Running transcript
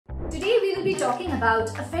will be talking about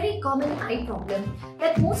a very common eye problem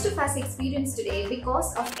that most of us experience today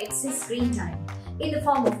because of excess screen time in the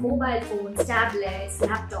form of mobile phones, tablets,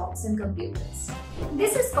 laptops and computers.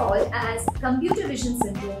 This is called as computer vision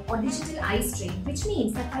syndrome or digital eye strain, which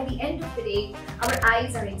means that by the end of the day, our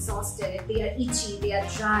eyes are exhausted, they are itchy, they are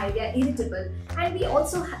dry, they are irritable, and we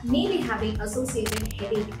also may be having associated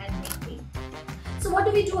headache and neck pain. So what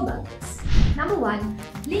do we do about this? Number 1,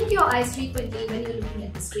 blink your eyes frequently when you're looking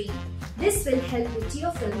at the screen. This will help the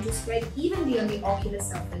tear film to spread evenly on the ocular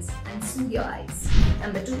surface and soothe your eyes.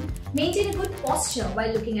 Number 2, maintain a good posture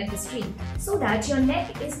while looking at the screen so that your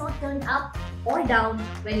neck is not turned up or down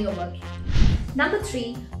when you're working. Number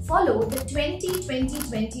 3, follow the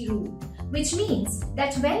 20-20-20 rule, which means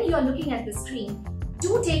that when you're looking at the screen,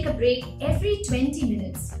 do take a break every 20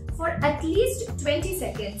 minutes for at least 20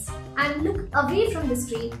 seconds and look away from the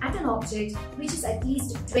screen at an object which is at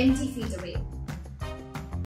least 20 feet away.